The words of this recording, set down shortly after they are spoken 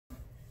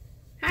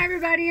Hi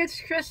everybody,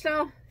 it's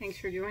Crystal. Thanks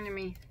for joining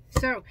me.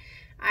 So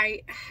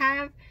I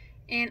have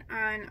an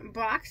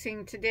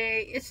unboxing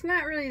today. It's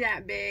not really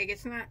that big.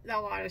 It's not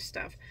a lot of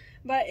stuff,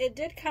 but it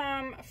did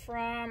come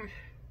from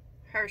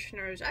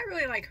Herrschners. I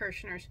really like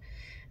Herrschners.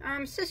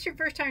 Is this your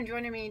first time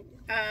joining me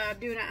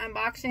doing an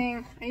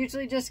unboxing? I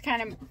usually just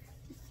kind of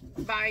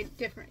buy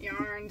different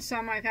yarns.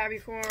 Some I've had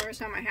before,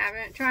 some I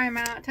haven't. Try them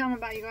out, tell them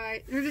about you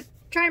guys. Or just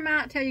try them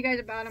out, tell you guys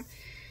about them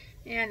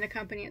and the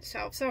company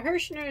itself. So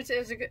Herrschners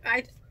is a good,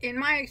 in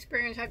my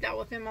experience, I've dealt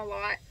with them a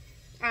lot.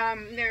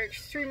 They're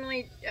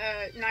extremely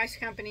nice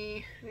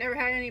company. Never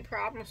had any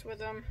problems with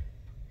them.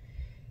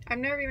 I've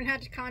never even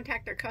had to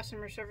contact their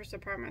customer service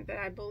department, that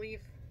I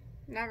believe.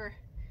 Never.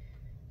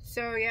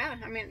 So yeah,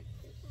 I mean,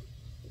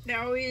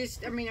 they're always,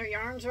 their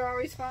yarns are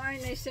always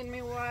fine. They send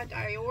me what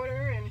I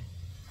order, and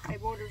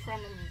I've ordered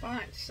from them a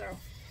bunch. So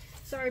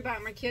sorry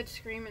about my kids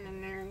screaming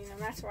in there. You know,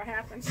 that's what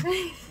happens.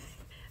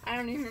 I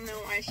don't even know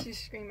why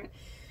she's screaming.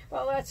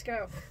 Well, let's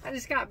go. I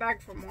just got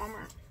back from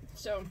Walmart,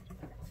 so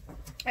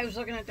I was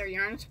looking at their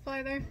yarn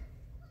supply there.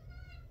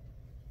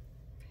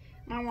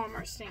 My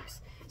Walmart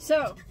stinks.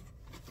 So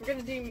I'm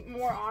gonna do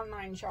more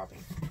online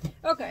shopping.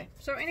 Okay,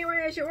 so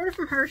anyway, as you order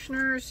from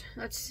Herrschners,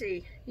 let's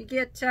see, you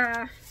get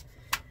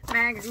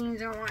magazines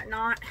and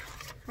whatnot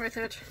with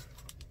it,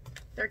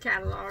 their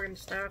catalog and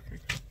stuff.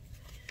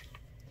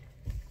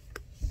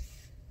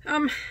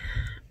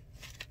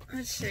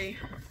 Let's see.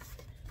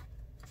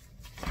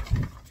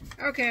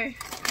 Okay,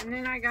 and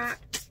then I got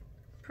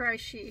price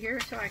sheet here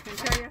so I can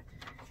tell you.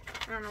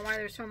 I don't know why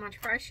there's so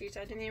much price sheets.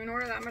 I didn't even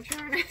order that much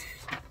yarn.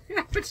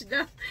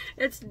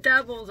 It's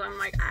doubles. I'm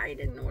like, I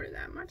didn't order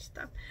that much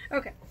stuff.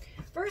 Okay,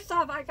 first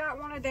off, I got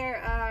one of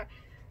their,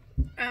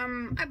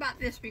 I bought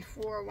this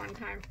before one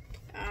time.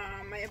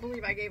 I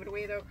believe I gave it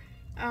away though.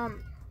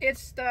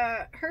 It's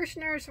the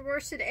Herrschners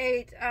Worsted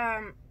 8.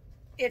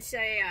 It's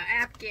a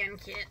Afghan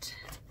kit.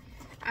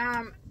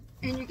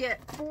 And you get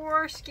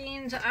 4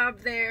 skeins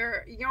of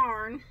their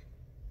yarn.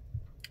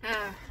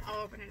 I'll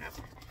open it up,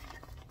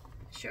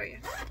 show you.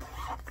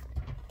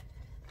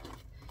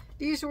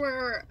 These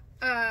were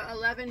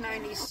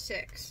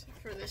 $11.96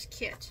 for this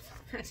kit.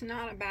 That's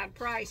not a bad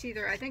price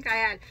either. I think I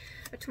had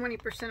a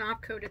 20%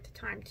 off code at the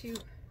time too.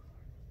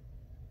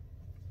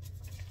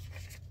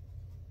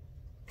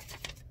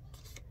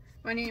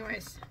 But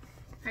anyways,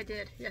 I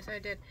did. Yes, I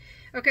did.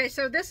 Okay,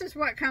 so this is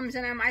what comes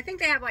in them. I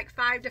think they have like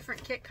 5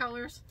 different kit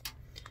colors.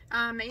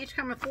 They each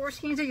come with 4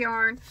 skeins of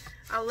yarn.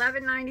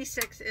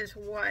 $11.96 is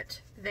what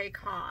they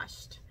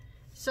cost.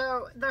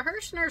 So the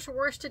Herrschners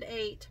Worsted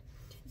 8,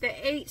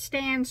 the 8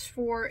 stands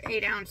for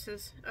 8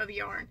 ounces of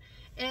yarn.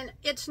 And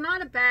it's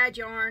not a bad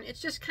yarn.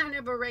 It's just kind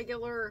of a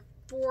regular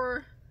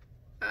 4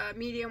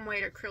 medium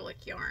weight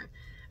acrylic yarn.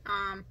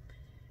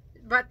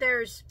 But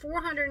there's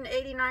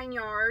 489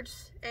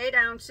 yards, 8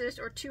 ounces,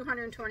 or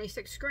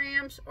 226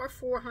 grams, or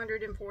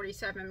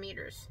 447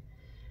 meters.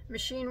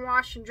 Machine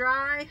wash and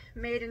dry,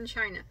 made in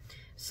China.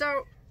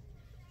 So,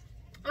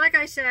 like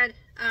I said,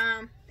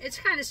 it's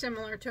kind of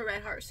similar to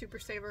Red Heart Super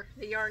Saver,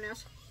 the yarn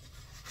is.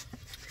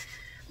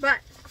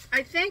 But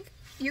I think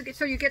you get,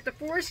 so you get the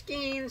 4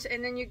 skeins,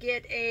 and then you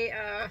get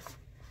a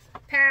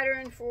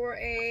pattern for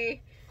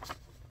a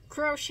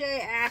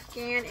crochet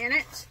Afghan in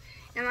it.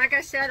 And like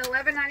I said,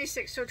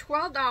 $11.96, so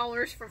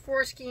 $12 for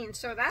 4 skeins.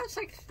 So that's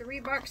like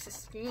 $3 a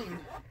skein.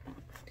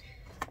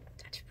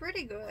 That's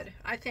pretty good,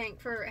 I think,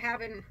 for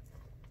having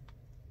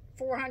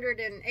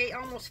 408,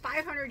 almost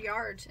 500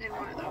 yards in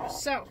one of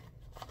those. So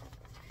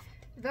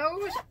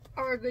those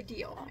are a good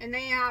deal, and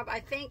they have,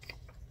 I think,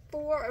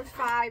 4 or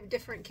 5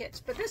 different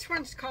kits. But this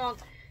one's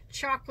called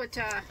chocolate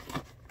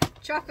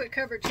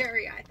covered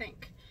cherry, I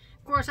think.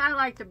 Of course, I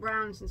like the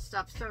browns and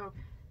stuff, so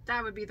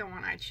that would be the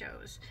one I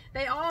chose.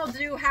 They all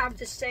do have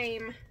the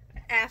same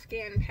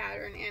Afghan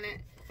pattern in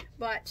it,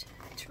 but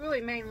it's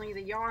really mainly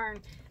the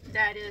yarn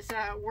that is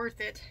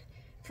worth it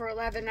for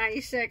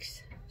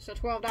 $11.96. So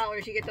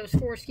 $12, you get those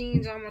 4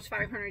 skeins, almost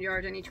 500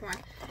 yards in each one.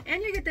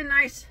 And you get the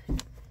nice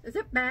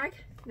zip bag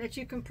that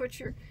you can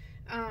put your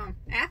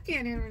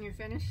Afghan in when you're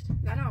finished.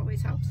 That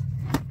always helps.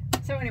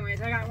 So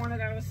anyways, I got one of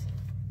those.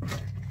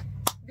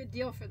 Good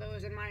deal for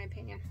those, in my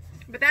opinion.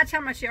 But that's how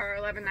much they are,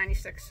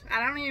 $11.96. I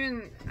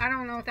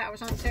don't know if that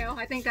was on sale.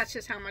 I think that's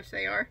just how much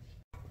they are.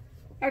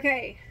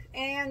 Okay,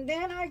 and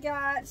then I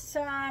got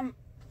some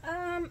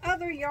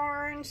other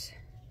yarns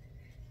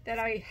that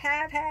I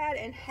have had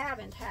and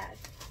haven't had.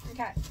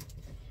 Okay,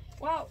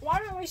 well, why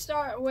don't we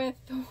start with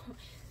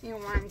the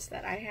ones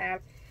that I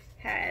have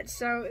had.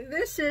 So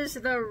this is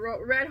the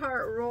Red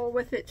Heart Roll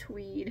With It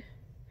Tweed,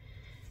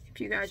 if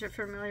you guys are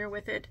familiar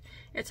with it.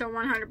 It's a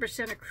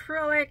 100%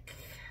 acrylic,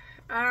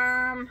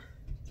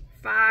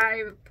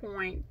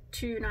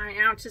 5.29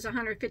 ounces,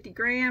 150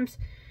 grams,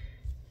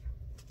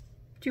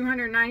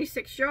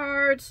 296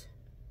 yards,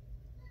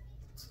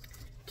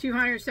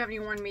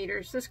 271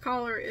 meters. This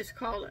color is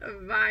called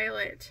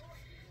Violet.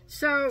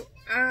 So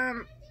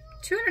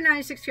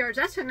 296 yards,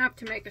 that's enough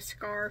to make a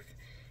scarf.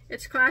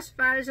 It's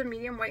classified as a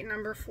medium weight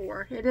number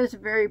 4. It is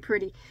very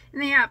pretty.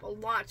 And they have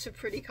lots of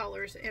pretty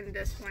colors in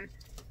this one.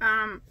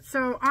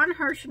 So on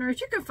Herrschners,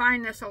 you can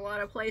find this a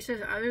lot of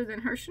places other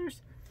than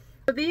Herrschners.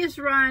 So these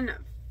run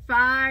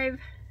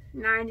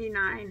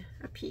 $5.99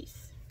 a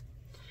piece.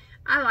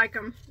 I like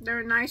them.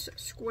 They're a nice,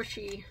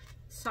 squishy,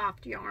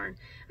 soft yarn.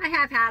 I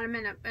have had them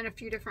in a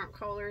few different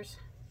colors.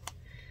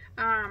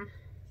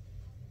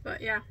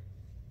 But yeah,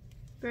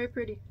 very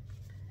pretty.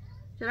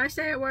 Did I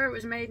say where it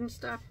was made and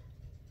stuff?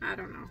 I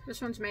don't know.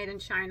 This one's made in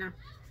China.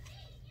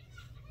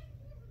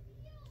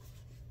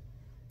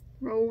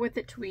 Roll with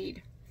it,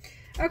 tweed.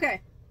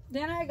 Okay,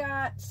 then I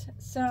got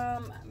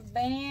some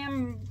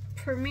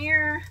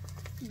Premier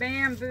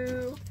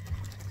Bamboo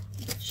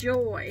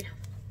Joy.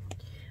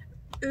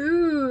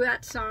 Ooh,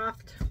 that's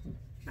soft.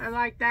 I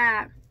like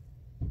that.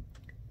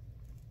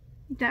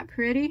 Isn't that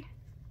pretty?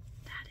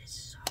 That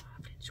is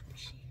soft and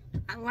squishy.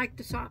 I like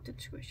the soft and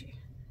squishy.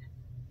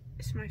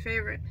 It's my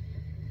favorite.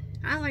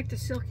 I like the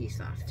silky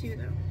soft too,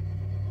 though.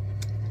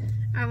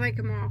 I like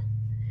them all.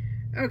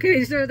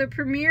 Okay, so the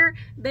Premier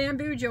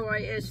Bamboo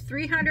Joy is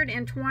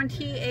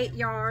 328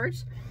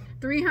 yards,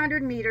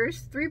 300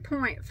 meters,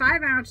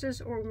 3.5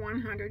 ounces, or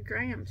 100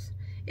 grams.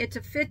 It's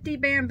a 50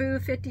 bamboo,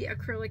 50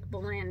 acrylic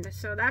blend,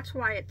 so that's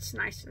why it's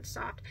nice and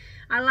soft.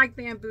 I like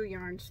bamboo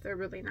yarns. They're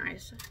really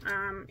nice.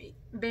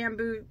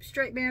 Bamboo,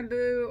 straight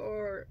bamboo,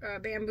 or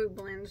bamboo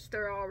blends,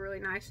 they're all really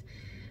nice.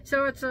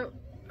 So it's a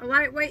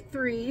lightweight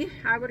 3.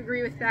 I would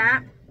agree with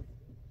that.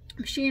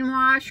 Machine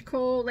wash,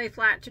 cold, lay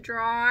flat to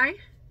dry.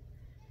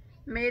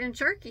 Made in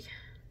Turkey.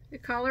 The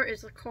color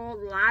is called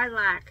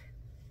lilac.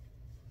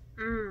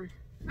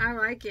 I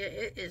like it.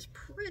 It is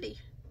pretty.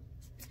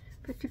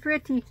 Pretty,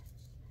 pretty.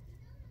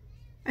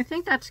 I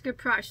think that's a good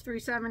price,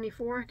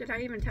 $3.74. Did I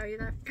even tell you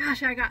that?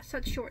 Gosh, I got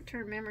such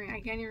short-term memory. I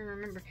can't even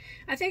remember.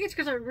 I think it's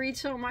because I read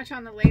so much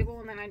on the label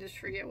and then I just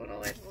forget what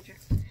all I told you.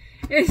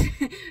 It's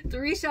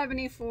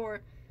 $3.74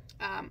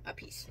 a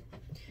piece.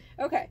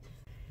 Okay.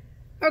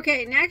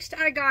 Okay, next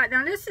I got,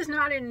 now this is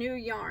not a new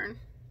yarn,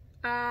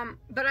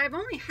 but I've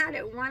only had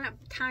it one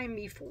time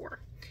before.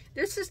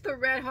 This is the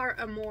Red Heart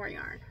Amore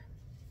yarn.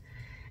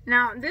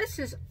 Now this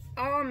is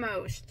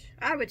almost,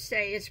 I would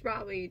say it's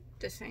probably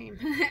the same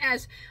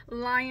as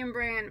Lion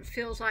Brand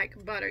Feels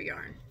Like Butter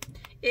yarn.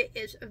 It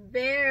is a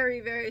very,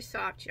 very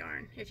soft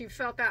yarn. If you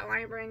felt that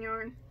Lion Brand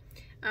yarn,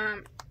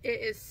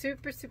 it is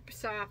super, super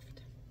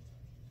soft.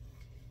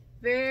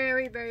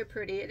 Very, very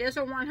pretty. It is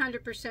a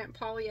 100%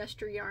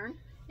 polyester yarn,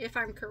 if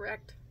I'm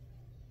correct.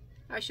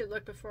 I should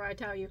look before I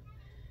tell you.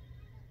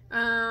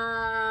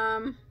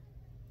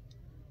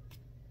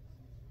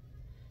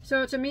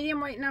 So it's a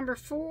medium weight number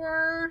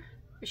 4,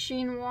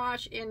 machine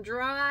wash and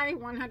dry,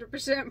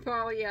 100%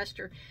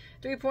 polyester,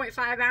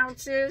 3.5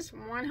 ounces,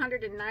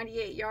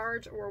 198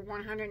 yards or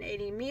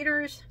 180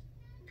 meters.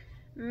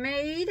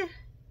 Made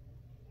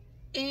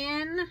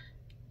in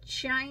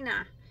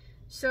China.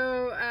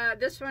 So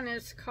this one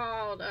is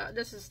called,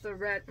 this is the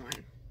red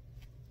one.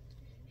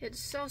 It's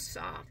so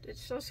soft.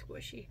 It's so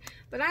squishy.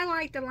 But I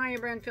like the Lion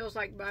Brand Feels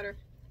Like Butter.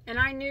 And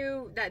I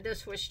knew that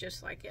this was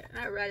just like it.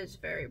 That red is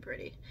very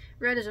pretty.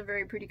 Red is a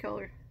very pretty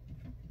color.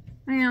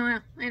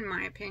 Well, in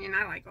my opinion,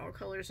 I like all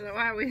colors, so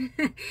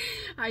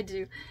I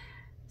do.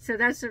 So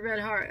that's the Red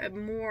Heart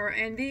Amore.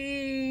 And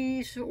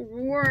these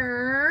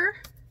were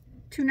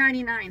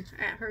 $2.99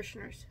 at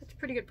Herrschners. That's a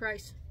pretty good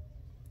price.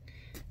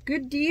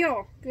 Good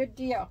deal. Good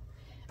deal.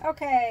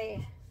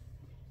 Okay.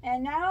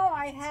 And now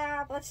I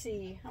have, let's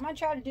see, I'm going to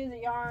try to do the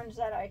yarns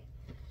that I,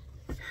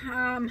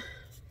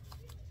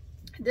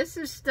 this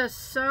is the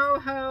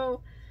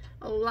Soho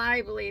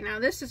Lively. Now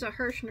this is a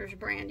Herrschners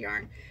brand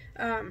yarn.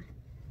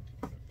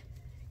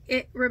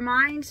 It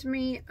reminds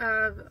me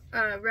of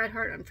Red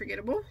Heart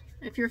Unforgettable,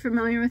 if you're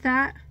familiar with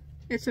that.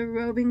 It's a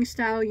roving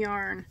style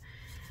yarn.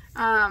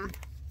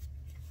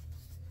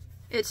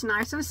 It's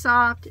nice and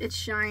soft. It's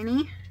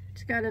shiny.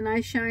 It's got a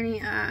nice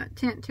shiny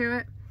tint to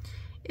it.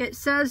 It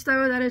says,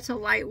 though, that it's a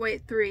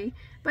lightweight 3,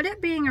 but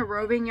it being a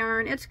roving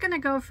yarn, it's going to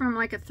go from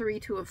like a 3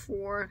 to a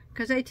 4,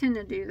 because they tend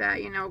to do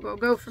that, you know,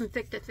 go from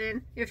thick to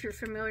thin, if you're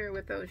familiar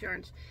with those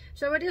yarns.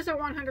 So it is a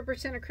 100%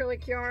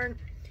 acrylic yarn,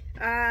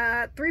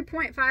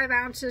 3.5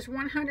 ounces,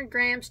 100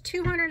 grams,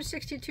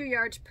 262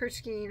 yards per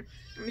skein,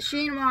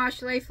 machine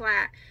wash, lay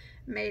flat,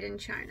 made in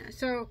China.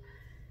 So,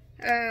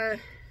 it's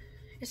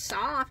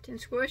soft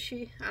and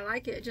squishy. I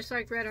like it, just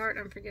like Red Heart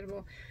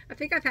Unforgettable. I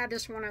think I've had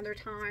this one other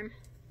time.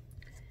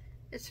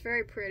 It's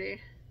very pretty.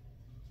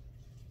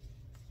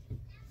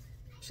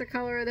 The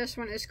color of this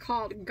one is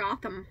called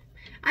Gotham.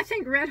 I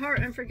think Red Heart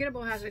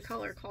Unforgettable has a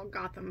color called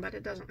Gotham, but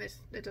it doesn't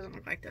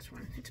look like this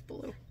one. It's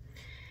blue.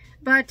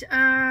 But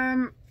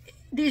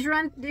these were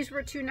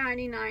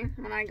 $2.99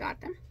 when I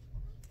got them.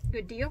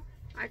 Good deal,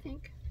 I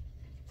think.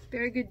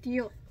 Very good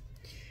deal.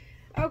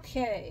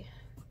 Okay.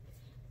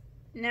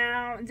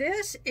 Now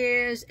this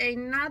is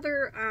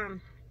another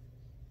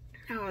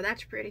oh,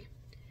 that's pretty.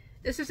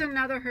 This is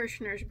another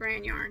Herrschners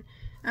brand yarn.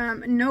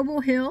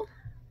 Noble Hill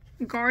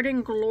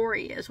Garden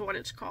Glory is what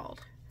it's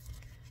called.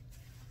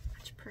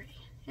 That's pretty.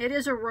 It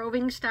is a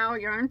roving style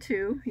yarn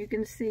too. You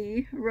can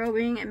see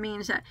roving, it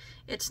means that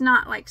it's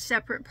not like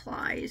separate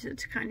plies.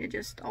 It's kind of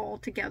just all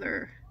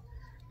together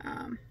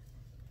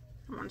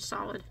one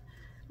solid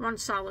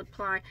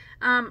ply.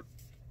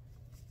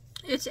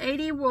 It's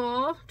 80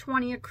 wool,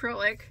 20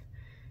 acrylic,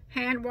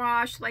 hand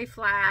wash, lay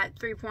flat,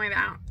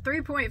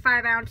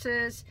 3.5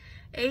 ounces,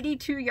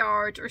 82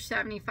 yards or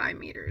 75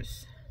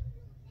 meters.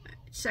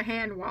 It's a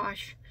hand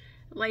wash,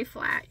 lay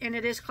flat, and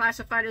it is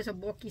classified as a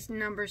bulky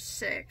number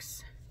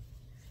 6.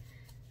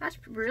 That's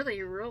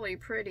really, really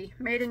pretty.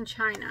 Made in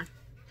China.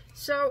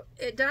 So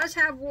it does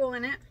have wool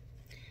in it,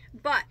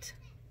 but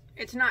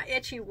it's not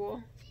itchy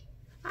wool.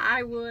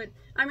 I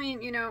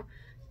mean, you know,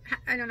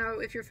 I don't know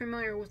if you're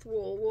familiar with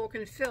wool. Wool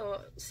can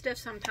feel stiff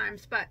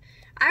sometimes, but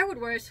I would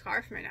wear a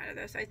scarf made out of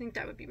this. I think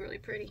that would be really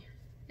pretty.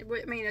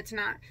 I mean, it's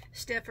not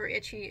stiff or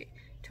itchy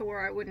to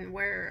where I wouldn't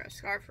wear a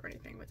scarf or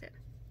anything with it.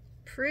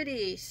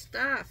 Pretty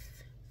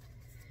stuff.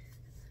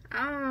 Oh,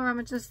 how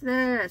much is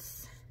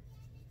this?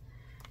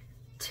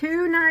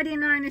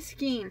 $2.99 a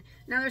skein.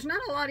 Now, there's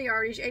not a lot of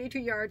yardage, 82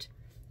 yards,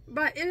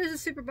 but it is a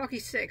super bulky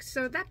 6,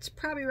 so that's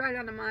probably right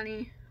on the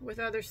money with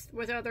other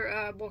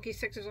bulky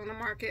 6s on the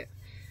market,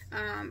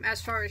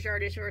 as far as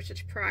yardage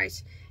versus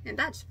price, and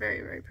that's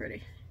very, very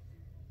pretty.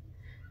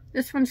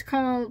 This one's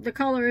called, the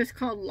color is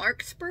called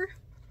Larkspur.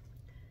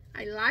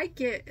 I like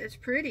it. It's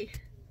pretty.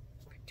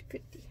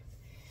 Pretty.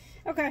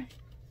 Okay.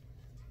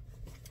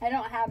 I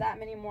don't have that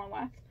many more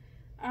left.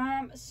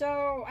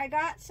 So I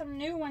got some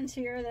new ones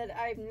here that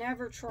I've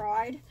never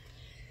tried.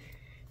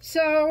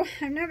 So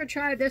I've never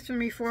tried this one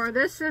before.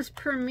 This is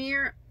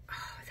Premier.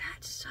 Oh,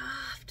 that's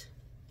soft.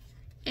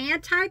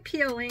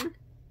 Anti-peeling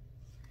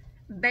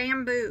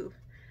bamboo.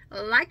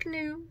 Like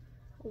new.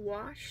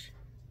 Wash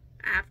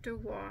after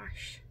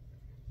wash.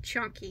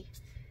 Chunky.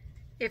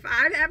 If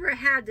I've ever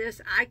had this,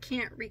 I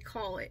can't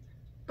recall it.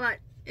 But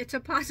it's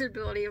a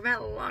possibility. I've had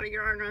a lot of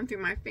yarn run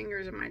through my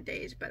fingers in my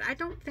days, but I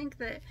don't think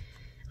that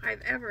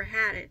I've ever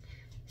had it.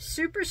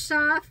 Super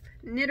soft,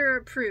 knitter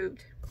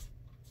approved.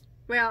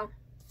 Well,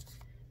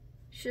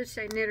 should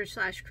say knitter /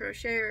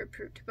 crocheter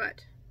approved,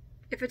 but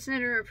if it's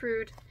knitter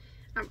approved,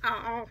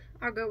 I'll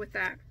go with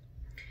that.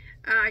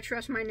 I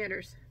trust my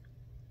knitters.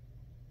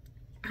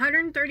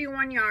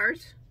 131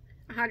 yards,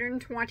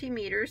 120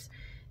 meters,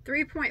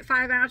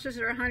 3.5 ounces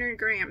or 100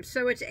 grams.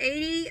 So it's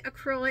 80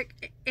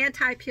 acrylic,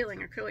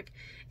 anti-peeling acrylic,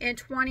 and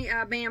 20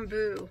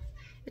 bamboo.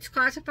 It's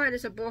classified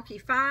as a bulky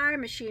 5,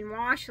 machine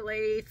wash,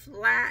 lay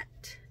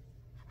flat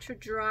to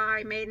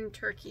dry, made in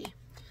Turkey.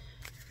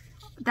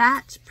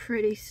 That's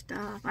pretty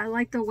stuff. I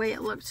like the way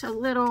it looks. A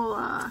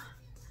little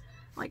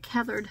like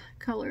heathered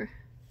color.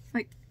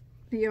 Like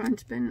the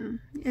yarn's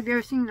been, have you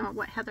ever seen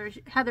what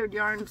heathered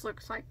yarns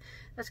looks like?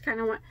 That's kind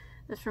of what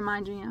this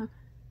reminds me of.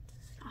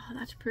 Oh,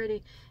 that's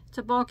pretty. It's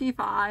a bulky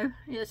 5.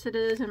 Yes, it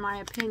is, in my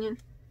opinion.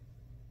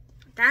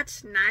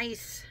 That's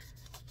nice.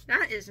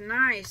 That is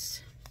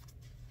nice.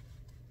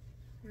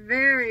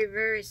 Very,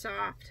 very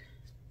soft.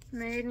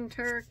 Made in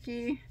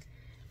Turkey.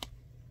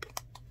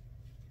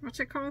 What's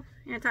it called?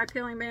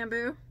 Anti-peeling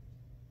bamboo.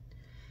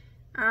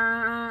 Did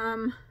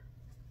I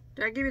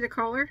give you the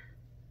color?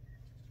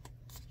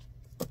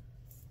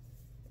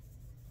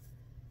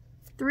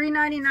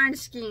 $3.99 a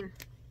skein.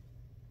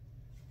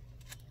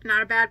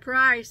 Not a bad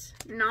price.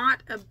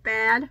 Not a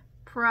bad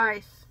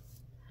price.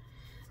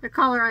 The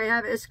color I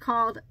have is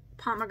called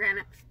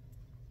pomegranate.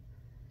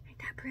 Ain't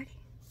that pretty?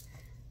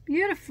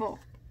 Beautiful.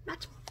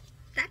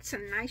 That's a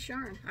nice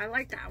yarn. I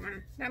like that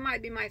one. That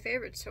might be my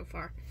favorite so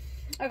far.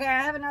 Okay,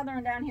 I have another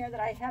one down here that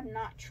I have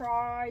not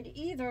tried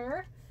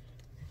either.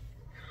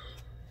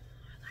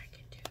 I like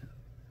it too.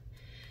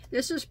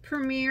 This is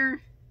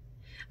Premier.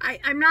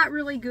 I'm not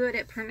really good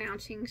at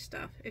pronouncing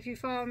stuff, if you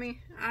follow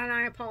me, and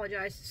I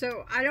apologize.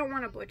 So I don't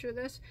want to butcher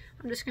this.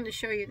 I'm just going to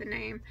show you the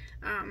name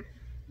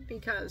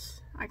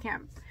because I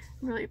can't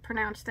really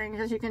pronounce things.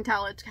 As you can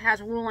tell, it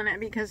has wool in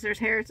it because there's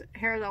hairs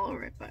all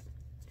over it. But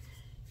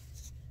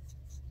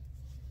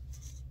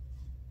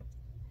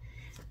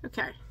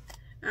okay.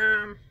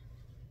 I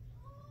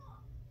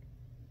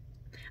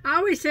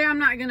always say I'm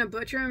not going to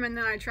butcher them, and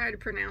then I try to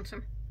pronounce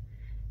them.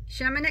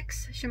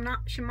 Shamonics.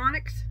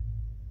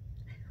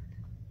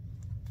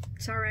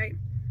 It's alright.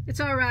 It's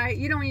alright.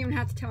 You don't even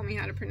have to tell me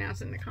how to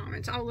pronounce it in the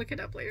comments. I'll look it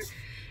up later.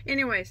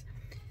 Anyways,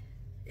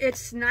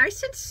 it's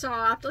nice and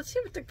soft. Let's see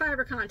what the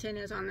fiber content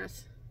is on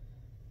this.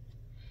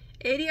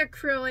 80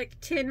 acrylic,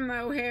 10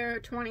 mohair,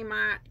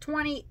 10%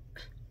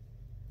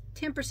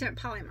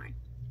 polyamide.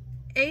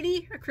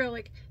 80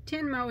 acrylic,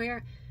 10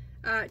 mohair,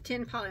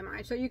 10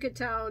 polyamide. So you could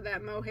tell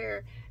that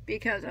mohair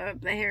because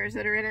of the hairs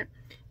that are in it.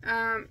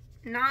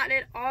 Not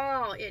at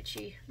all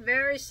itchy.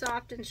 Very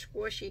soft and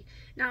squishy.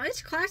 Now,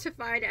 it's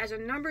classified as a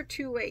number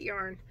 2 weight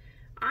yarn.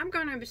 I'm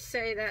going to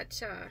say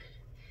that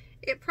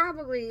it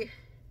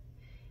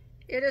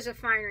is a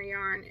finer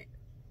yarn.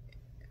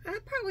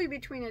 Probably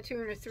between a 2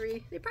 and a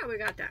 3. They probably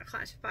got that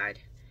classified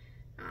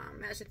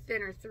as a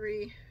thinner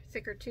 3,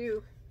 thicker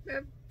 2.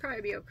 That'd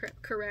probably be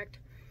correct.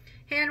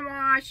 Hand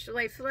wash,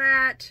 lay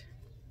flat.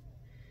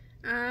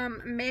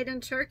 Made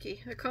in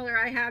Turkey. The color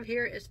I have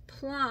here is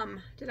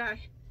plum.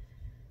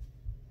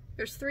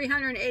 There's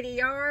 380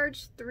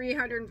 yards,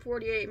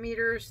 348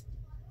 meters,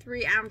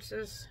 3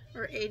 ounces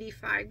or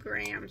 85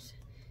 grams.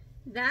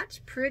 That's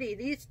pretty.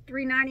 These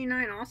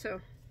 $3.99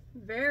 also.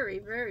 Very,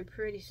 very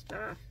pretty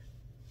stuff.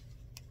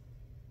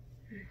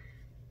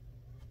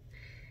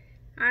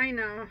 I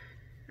know.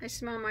 I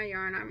smell my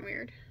yarn. I'm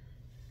weird.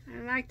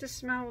 I like to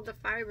smell the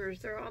fibers.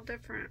 They're all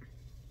different.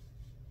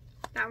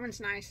 That one's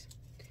nice.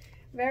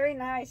 Very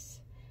nice.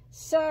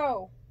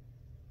 So,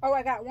 oh,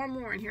 I got one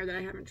more in here that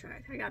I haven't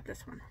tried. I got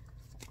this one.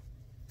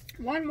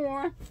 One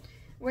more,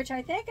 which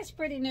I think is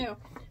pretty new.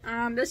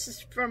 This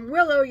is from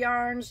Willow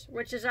Yarns,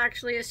 which is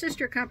actually a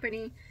sister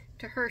company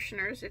to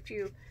Herrschners, if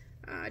you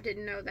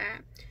didn't know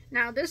that.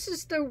 Now, this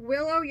is the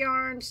Willow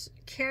Yarns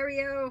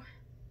Carrio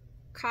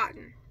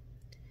Cotton.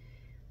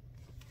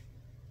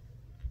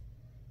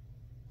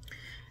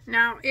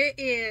 Now, it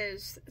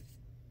is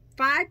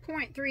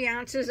 5.3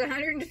 ounces,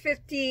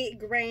 150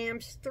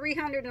 grams,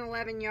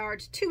 311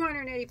 yards,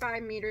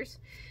 285 meters,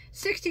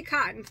 60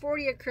 cotton,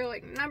 40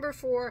 acrylic, number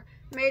 4,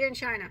 made in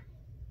China.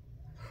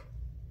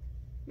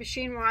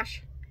 Machine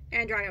wash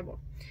and dryable.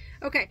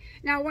 Okay,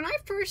 now when I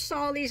first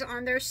saw these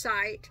on their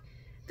site,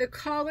 the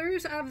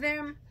colors of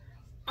them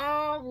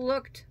all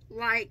looked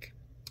like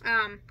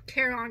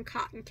Caron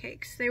cotton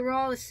cakes. They were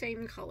all the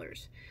same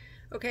colors.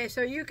 Okay,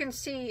 so you can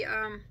see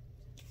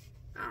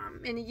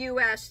in the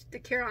U.S., the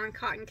Caron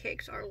cotton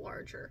cakes are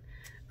larger.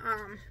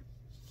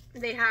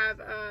 They have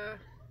a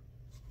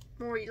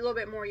little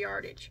bit more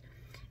yardage.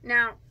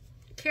 Now,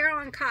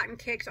 Caron cotton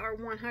cakes are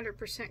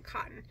 100%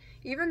 cotton.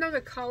 Even though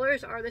the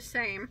colors are the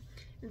same,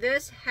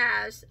 this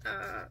has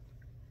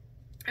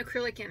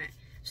acrylic in it.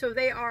 So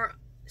they are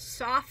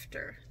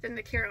softer than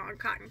the Caron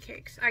cotton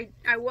cakes.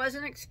 I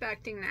wasn't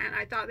expecting that.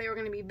 I thought they were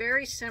going to be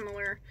very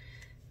similar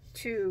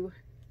to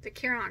the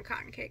Caron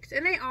cotton cakes.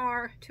 And they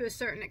are to a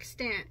certain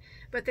extent,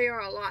 but they are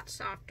a lot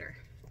softer.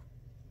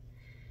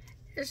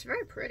 It's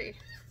very pretty.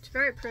 It's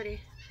very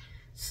pretty.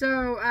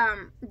 So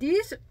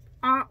these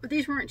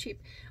weren't cheap.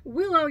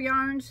 Willow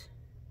Yarns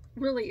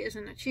really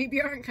isn't a cheap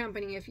yarn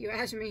company, if you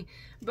ask me,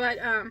 but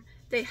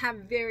they have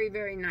very,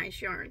 very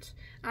nice yarns.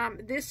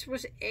 This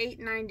was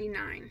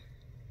 $8.99.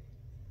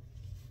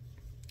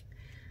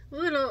 A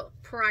little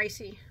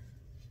pricey,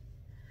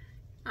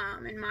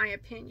 in my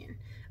opinion.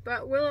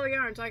 But Willow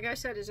Yarns, like I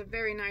said, is a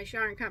very nice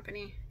yarn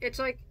company. It's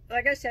like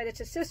I said, it's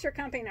a sister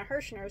company to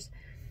Herrschners,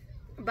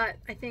 but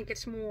I think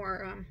it's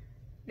more,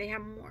 they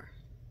have more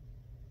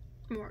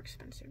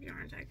expensive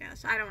yarns, I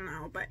guess. I don't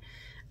know, but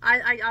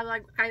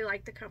I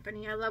like the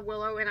company. I love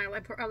Willow, and I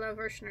love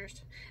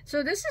Herrschners.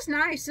 So this is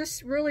nice.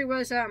 This really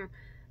was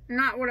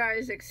not what I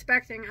was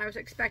expecting. I was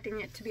expecting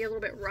it to be a little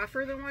bit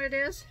rougher than what it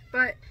is,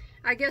 but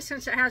I guess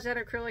since it has that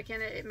acrylic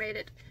in it, it made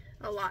it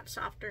a lot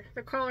softer.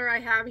 The color I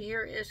have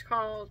here is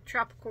called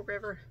Tropical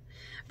River.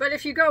 But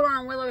if you go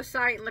on Willow's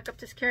site and look up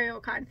this Caron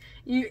cotton,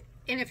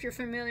 and if you're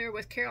familiar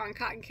with Caron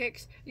cotton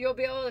cakes, you'll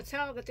be able to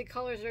tell that the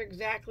colors are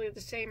exactly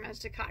the same as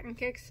the cotton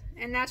cakes.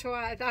 And that's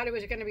why I thought it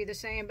was going to be the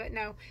same, but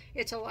no,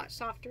 it's a lot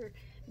softer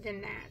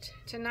than that.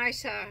 It's a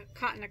nice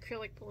cotton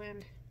acrylic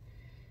blend.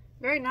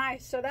 Very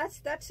nice. So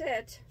that's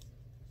it.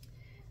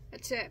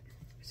 That's it.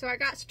 So I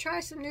got to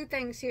try some new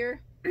things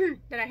here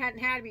that I hadn't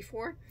had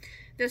before.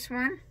 This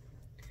one,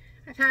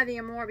 I've had the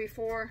Amore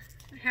before.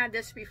 I had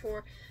this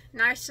before.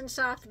 Nice and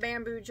Soft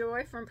Bamboo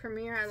Joy from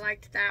Premier. I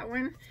liked that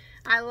one.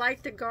 I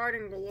like the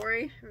Garden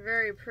Glory.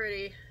 Very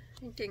pretty.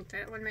 I think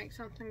that would make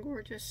something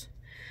gorgeous.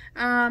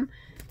 And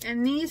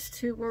these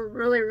two were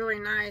really, really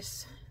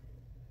nice.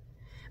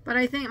 But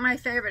I think my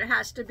favorite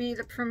has to be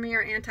the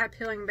Premier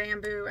Anti-Pilling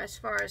Bamboo as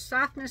far as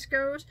softness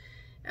goes.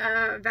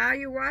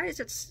 Value-wise,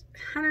 it's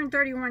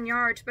 131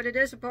 yards, but it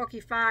is a bulky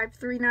 5,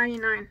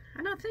 $3.99.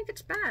 I don't think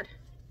it's bad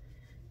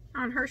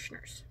on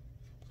Herrschners.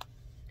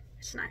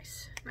 It's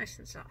nice. Nice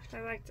and soft.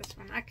 I like this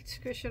one. I could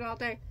squish it all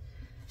day.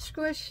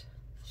 Squish.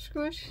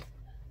 Squish.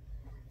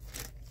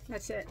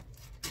 That's it.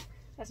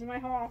 That's my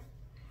haul.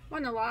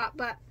 Wasn't a lot,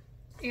 but,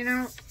 you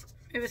know,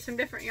 it was some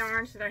different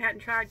yarns that I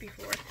hadn't tried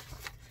before.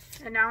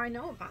 And now I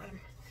know about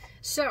them.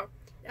 So,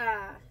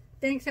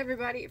 thanks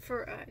everybody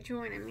for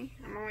joining me.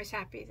 I'm always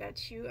happy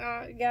that you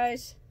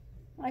guys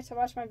like to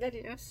watch my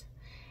videos.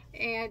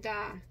 And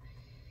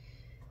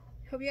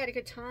hope you had a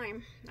good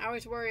time. I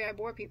always worry I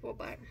bore people,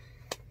 but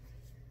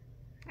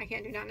I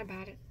can't do nothing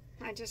about it.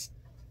 I just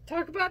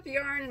talk about the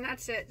yarn and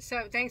that's it.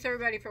 So thanks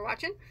everybody for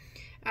watching.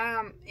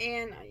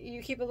 And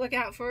you keep a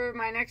lookout for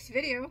my next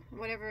video,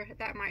 whatever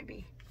that might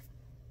be.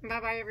 Bye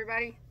bye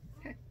everybody.